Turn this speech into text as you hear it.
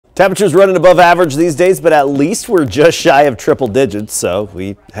Temperatures running above average these days, but at least we're just shy of triple digits, so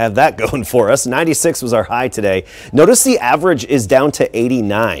we have that going for us. 96 was our high today. Notice the average is down to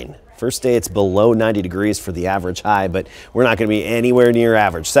 89. First day it's below 90 degrees for the average high, but we're not going to be anywhere near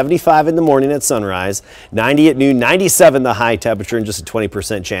average. 75 in the morning at sunrise, 90 at noon, 97 the high temperature, and just a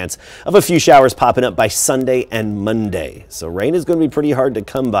 20% chance of a few showers popping up by Sunday and Monday. So rain is going to be pretty hard to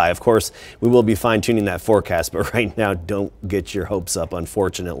come by. Of course, we will be fine-tuning that forecast, but right now don't get your hopes up,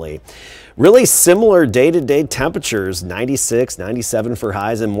 unfortunately. Really similar day-to-day temperatures, 96, 97 for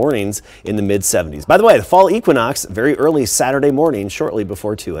highs and mornings in the mid-70s. By the way, the fall equinox very early Saturday morning, shortly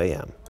before 2 a.m.